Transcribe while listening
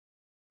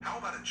How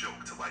about a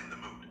joke to lighten the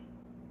mood?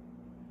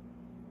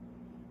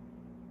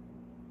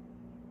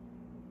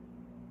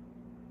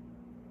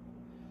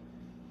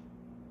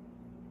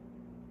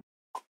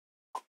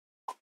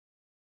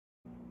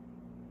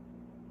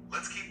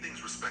 Let's keep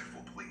things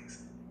respectful,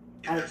 please.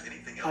 If there's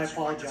anything else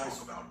you'd like to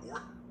talk about,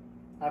 or...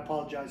 I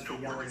apologize for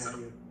yelling at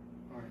you.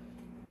 All right.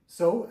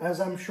 So,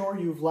 as I'm sure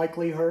you've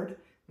likely heard,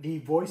 the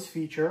voice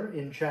feature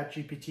in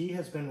ChatGPT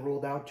has been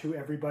rolled out to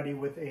everybody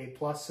with a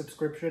Plus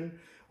subscription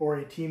or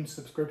a Team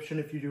subscription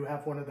if you do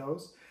have one of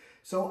those.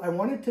 So I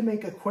wanted to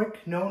make a quick,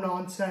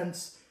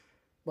 no-nonsense,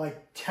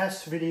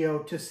 test video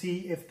to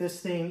see if this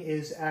thing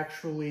is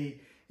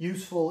actually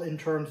useful in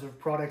terms of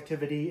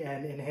productivity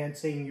and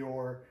enhancing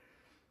your,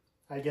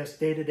 I guess,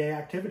 day-to-day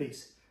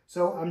activities.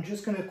 So I'm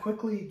just going to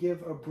quickly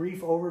give a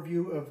brief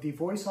overview of the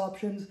voice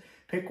options,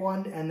 pick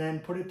one, and then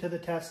put it to the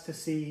test to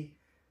see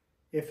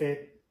if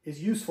it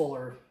is useful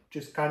or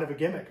just kind of a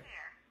gimmick.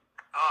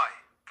 Hi,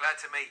 glad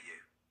to meet you.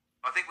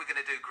 I think we're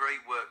going to do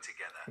great work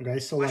together. Okay,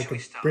 so like a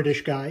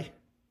British guy.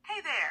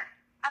 Hey there.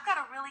 I've got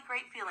a really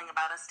great feeling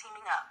about us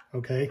teaming up.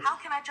 Okay. How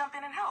can I jump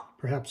in and help?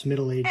 Perhaps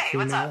middle-aged Hey,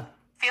 female. what's up?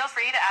 Feel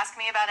free to ask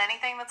me about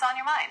anything that's on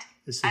your mind.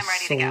 This is I'm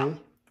ready Soul. to go.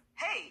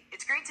 Hey,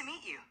 it's great to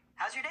meet you.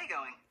 How's your day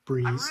going?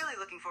 Breeze. I'm really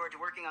looking forward to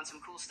working on some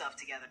cool stuff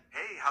together.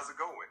 Hey, how's it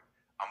going?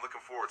 I'm looking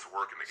forward to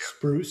working together.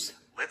 Spruce.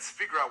 Let's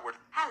figure out what...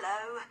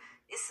 Hello.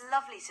 It's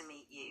lovely to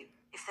meet you.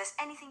 If there's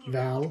anything you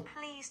Val. need,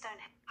 please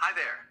don't... Hi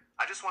there.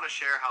 I just want to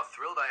share how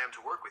thrilled I am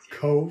to work with you.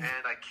 Cove.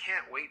 And I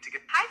can't wait to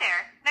get... Hi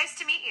there. Nice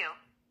to meet you.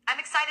 I'm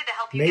excited to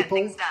help you Maple.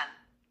 get things done.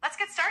 Let's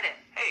get started.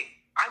 Hey,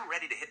 I'm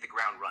ready to hit the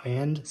ground running.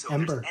 And so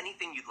if Ember. there's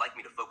anything you'd like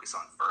me to focus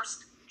on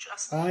first,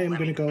 just I am let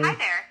me going to go Hi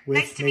there.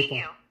 with Nice to Maple.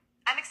 meet you.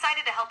 I'm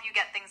excited to help you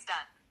get things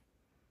done.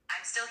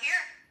 I'm still here.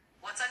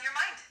 What's on your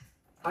mind?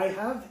 I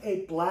have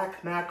a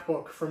black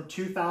MacBook from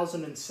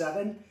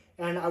 2007,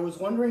 and I was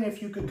wondering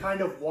if you could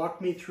kind of walk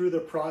me through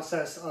the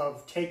process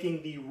of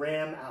taking the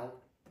RAM out.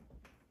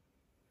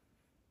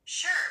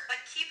 Sure,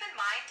 but keep in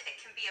mind it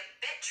can be a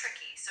bit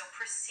tricky, so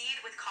proceed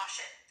with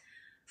caution.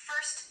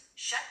 First,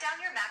 shut down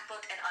your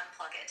MacBook and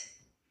unplug it.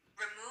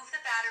 Remove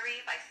the battery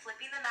by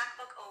flipping the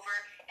MacBook over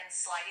and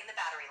sliding the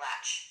battery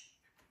latch.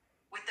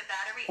 With the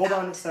battery Hold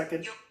out, on a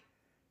second.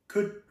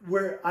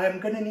 I'm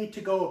going to need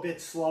to go a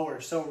bit slower.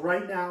 So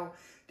right now,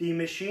 the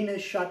machine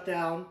is shut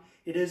down,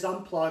 it is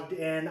unplugged,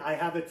 and I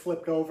have it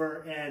flipped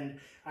over, and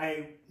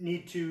I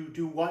need to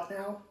do what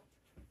now?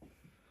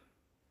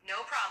 No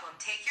problem.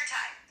 Take your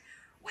time.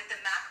 With the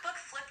MacBook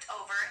flipped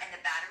over and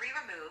the battery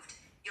removed,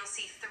 you'll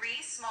see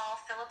 3 small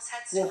Phillips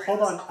head screws. Well, hold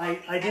on.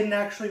 along the I didn't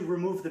end. actually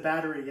remove the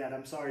battery yet.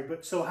 I'm sorry.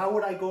 But so how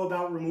would I go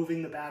about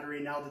removing the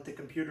battery now that the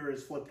computer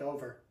is flipped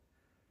over?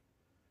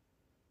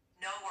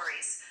 No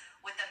worries.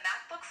 With the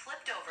MacBook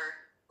flipped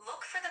over,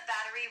 look for the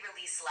battery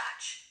release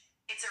latch.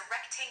 It's a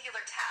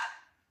rectangular tab.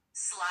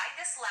 Slide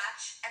this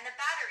latch and the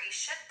battery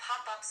should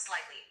pop up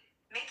slightly,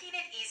 making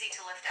it easy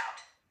to lift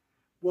out.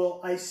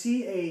 Well, I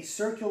see a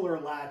circular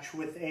latch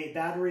with a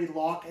battery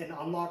lock and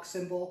unlock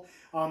symbol.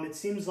 It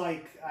seems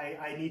like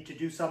I need to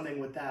do something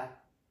with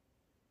that.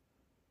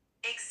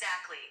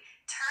 Exactly.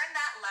 Turn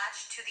that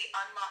latch to the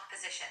unlock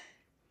position.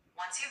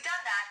 Once you've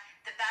done that,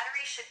 the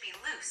battery should be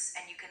loose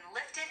and you can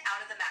lift it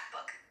out of the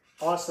MacBook.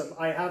 Awesome.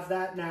 I have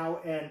that now,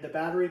 and the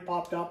battery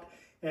popped up,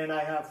 and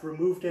I have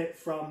removed it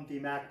from the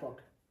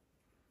MacBook.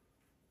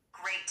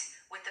 Great.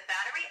 With the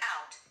battery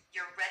out,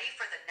 you're ready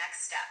for the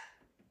next step.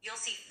 You'll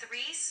see 3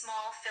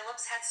 small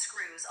Phillips head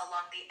screws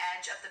along the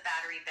edge of the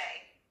battery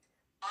bay.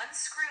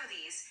 Unscrew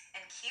these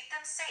and keep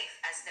them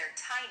safe as they're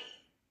tiny.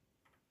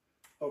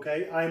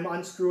 Okay, I'm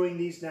unscrewing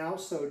these now,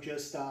 so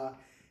just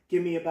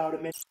give me about a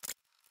minute.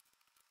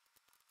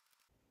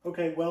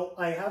 Okay, well,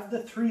 I have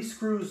the 3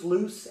 screws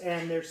loose,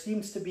 and there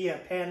seems to be a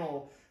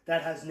panel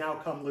that has now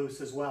come loose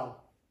as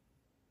well.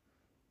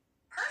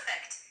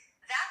 Perfect.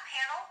 That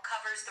panel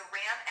covers the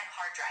RAM and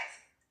hard drive.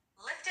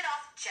 Lift it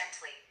off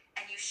gently,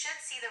 and you should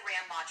see the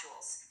RAM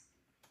modules.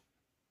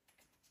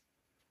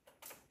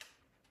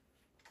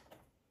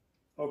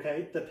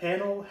 Okay, the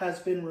panel has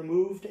been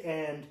removed,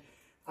 and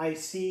I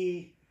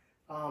see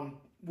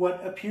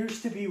what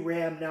appears to be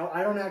RAM. Now,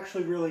 I don't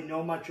actually really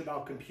know much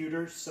about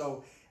computers,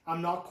 so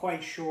I'm not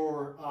quite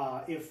sure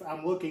if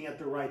I'm looking at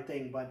the right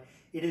thing, but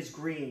it is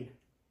green.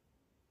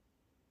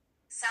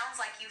 Sounds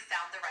like you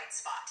found the right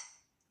spot.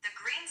 The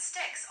green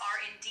sticks are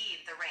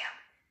indeed the RAM.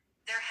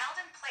 They're held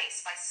in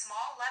place by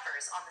small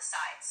levers on the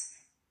sides.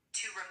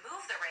 To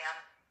remove the RAM,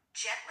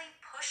 gently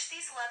push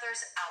these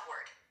levers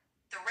outward.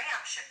 The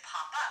RAM should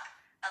pop up,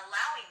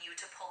 allowing you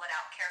to pull it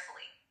out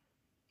carefully.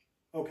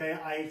 Okay,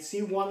 I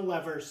see one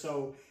lever,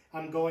 so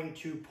I'm going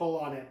to pull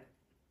on it.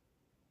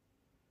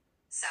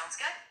 Sounds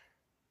good.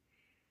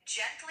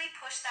 Gently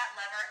push that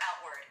lever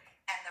outward,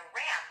 and the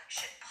RAM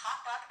should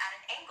pop up at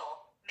an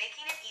angle,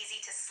 making it easy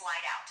to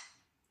slide out.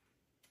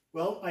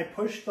 Well, I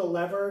pushed the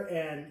lever,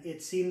 and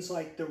it seems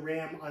like the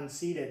RAM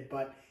unseated,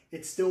 but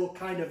it's still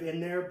kind of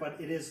in there, but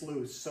it is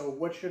loose. So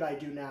what should I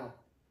do now?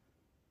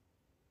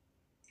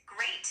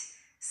 Great.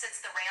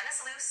 Since the RAM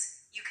is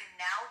loose, you can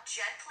now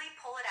gently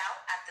pull it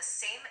out at the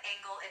same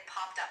angle it it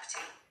popped up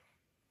to.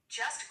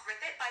 Just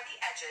grip it by the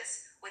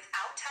edges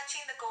without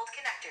touching the gold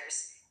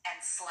connectors and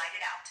slide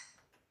it out.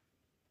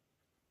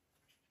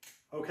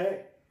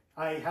 Okay,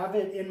 I have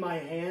it in my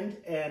hand,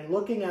 and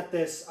looking at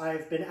this,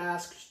 I've been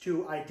asked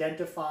to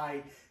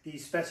identify the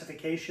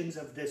specifications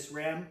of this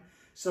RAM.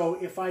 So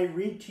if I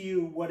read to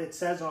you what it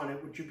says on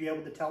it, would you be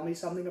able to tell me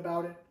something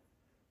about it?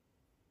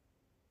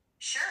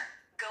 Sure,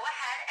 go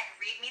ahead and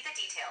read me the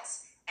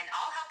details, and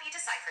I'll help you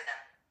decipher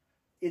them.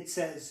 It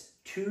says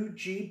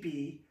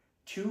 2GB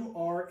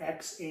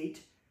 2RX8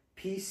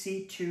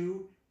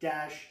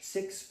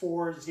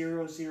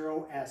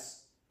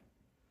 PC2-6400S.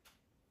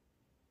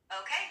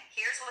 Okay,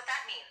 here's what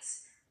that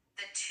means.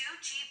 The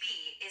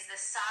 2GB is the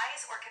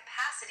size or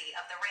capacity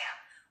of the RAM,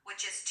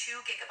 which is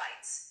 2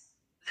 gigabytes.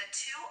 The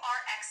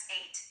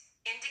 2RX8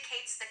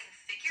 indicates the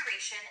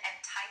configuration and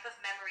type of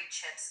memory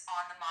chips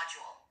on the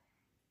module.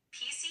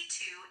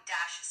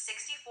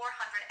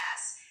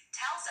 PC2-6400S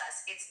tells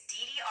us it's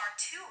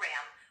DDR2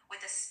 RAM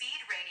with a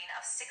speed rating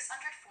of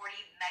 640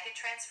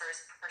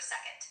 megatransfers per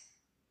second.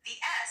 The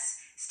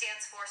S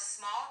stands for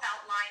Small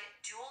Outline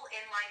Dual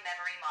Inline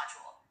Memory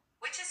Module,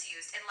 which is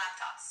used in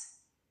laptops.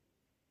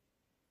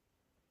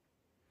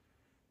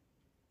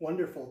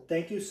 Wonderful.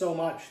 Thank you so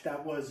much.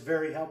 That was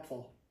very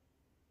helpful.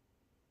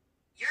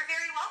 You're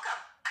very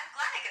welcome. I'm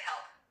glad I could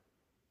help.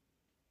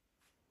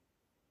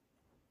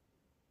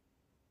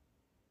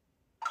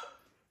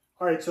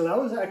 All right, so that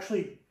was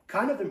actually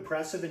kind of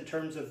impressive in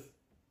terms of,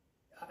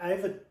 I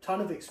have a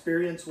ton of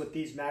experience with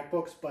these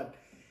MacBooks, but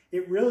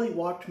it really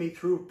walked me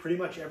through pretty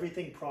much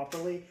everything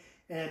properly.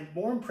 And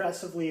more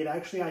impressively, it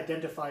actually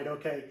identified,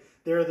 okay,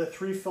 there are the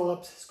 3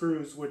 Phillips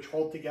screws which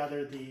hold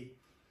together they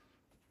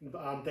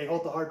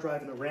hold the hard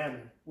drive and the RAM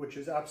in, which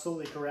is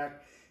absolutely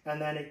correct.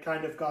 And then it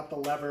kind of got the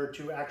lever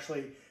to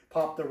actually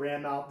pop the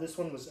RAM out. This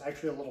one was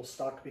actually a little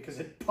stuck because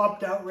it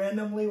popped out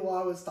randomly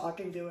while I was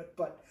talking to it.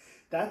 But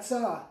that's,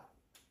 I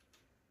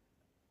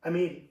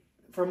mean,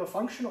 from a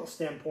functional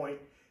standpoint,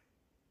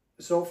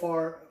 so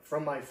far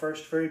from my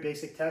first very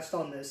basic test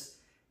on this,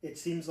 it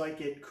seems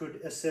like it could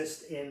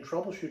assist in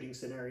troubleshooting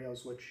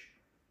scenarios, which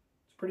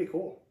is pretty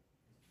cool.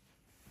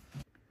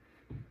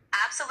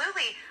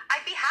 Absolutely.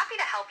 I'd be happy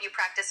to help you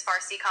practice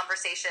Farsi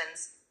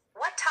conversations.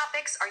 What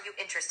topics are you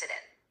interested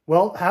in?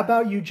 Well, how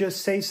about you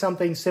just say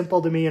something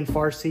simple to me in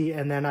Farsi,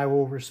 and then I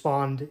will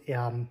respond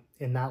in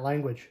that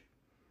language.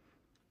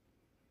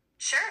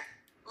 Sure.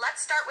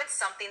 Let's start with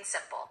something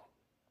simple.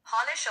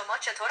 حال شما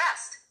چطور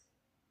است؟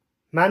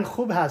 من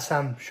خوب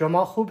هستم.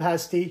 شما خوب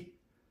هستی؟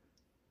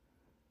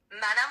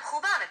 منم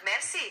خوبم.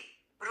 مرسی.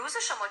 روز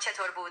شما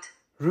چطور بود؟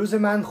 روز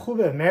من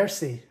خوبه.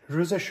 مرسی.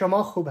 روز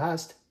شما خوب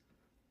هست؟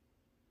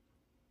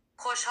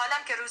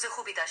 خوشحالم که روز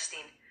خوبی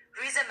داشتین.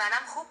 روز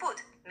منم خوب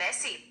بود.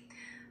 مرسی.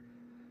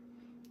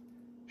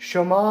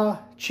 شما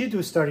چی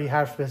دوست داری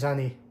حرف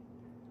بزنی؟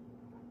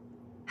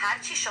 هر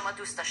چی شما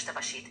دوست داشته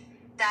باشید.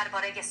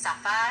 درباره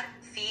سفر،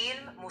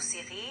 فیلم،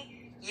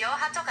 موسیقی یا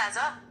حتی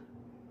غذا.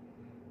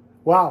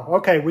 Wow,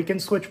 okay, we can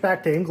switch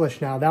back to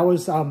English now. That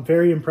was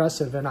very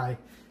impressive, and I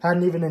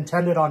hadn't even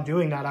intended on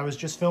doing that. I was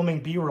just filming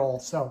B-roll,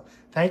 so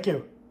thank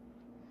you.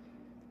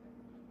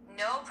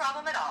 No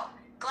problem at all.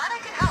 Glad I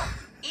could help,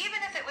 even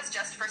if it was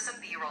just for some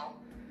B-roll.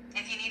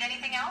 If you need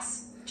anything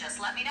else, just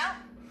let me know.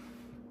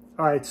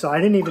 All right, so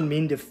I didn't even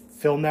mean to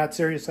film that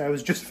seriously. I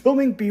was just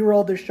filming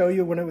B-roll to show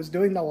you when it was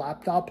doing the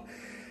laptop.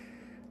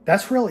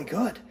 That's really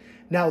good.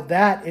 Now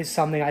that is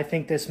something I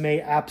think this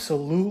may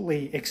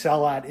absolutely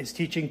excel at, is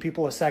teaching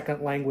people a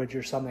second language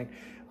or something.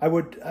 I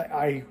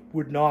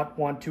would not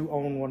want to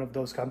own one of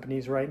those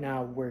companies right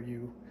now where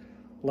you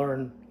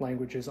learn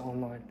languages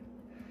online.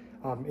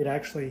 It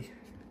actually,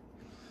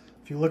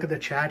 if you look at the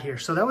chat here,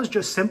 so that was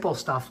just simple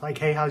stuff like,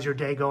 hey, how's your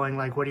day going?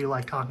 Like, what do you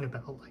like talking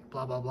about? Like,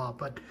 blah, blah, blah.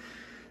 But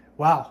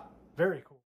wow, very cool.